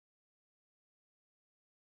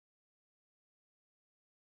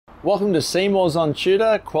Welcome to Seymour's on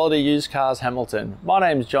Tudor, Quality Used Cars Hamilton. My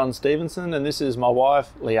name's John Stevenson and this is my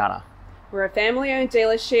wife, Leanna. We're a family-owned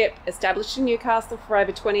dealership established in Newcastle for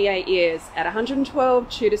over 28 years at 112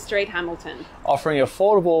 Tudor Street, Hamilton. Offering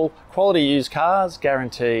affordable, quality used cars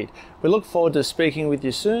guaranteed. We look forward to speaking with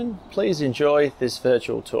you soon. Please enjoy this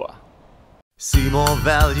virtual tour. See more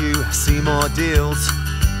value, see more deals.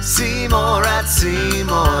 See more at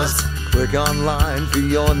Seymour's. Click online for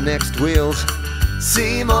your next wheels.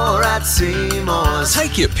 See more at Seymour's.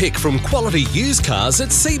 Take your pick from quality used cars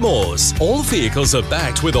at Seymour's. All vehicles are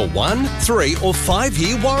backed with a 1, 3 or 5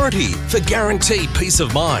 year warranty for guaranteed peace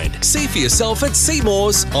of mind. See for yourself at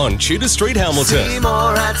Seymour's on Tudor Street, Hamilton. See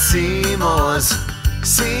more at Seymour's.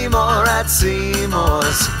 See more at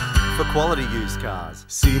Seymour's. For quality used cars.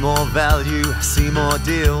 See more value, see more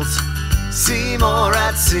deals. See more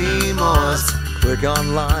at Seymour's. Click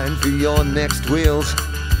online for your next wheels.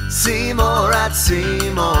 See more at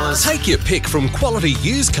Seymour's. Take your pick from quality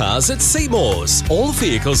used cars at Seymour's. All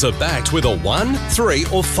vehicles are backed with a 1, 3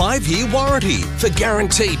 or 5 year warranty for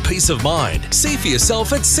guaranteed peace of mind. See for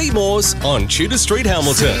yourself at Seymour's on Tudor Street,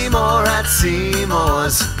 Hamilton. See more at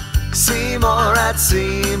Seymour's. See more at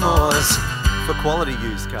Seymour's. For quality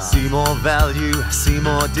used cars. See more value, see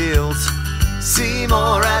more deals. See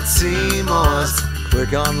more at Seymour's.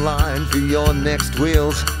 Click online for your next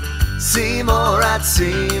wheels. See more at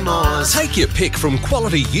Seymour's. Take your pick from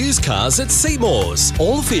quality used cars at Seymour's.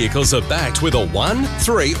 All vehicles are backed with a 1,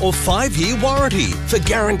 3 or 5 year warranty for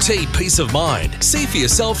guaranteed peace of mind. See for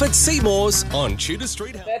yourself at Seymour's on Tudor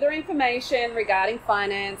Street. Further information regarding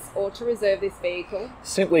finance or to reserve this vehicle,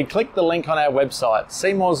 Simply click the link on our website,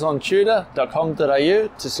 seymoursontudor.com.au,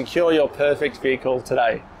 to secure your perfect vehicle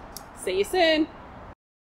today. see you soon.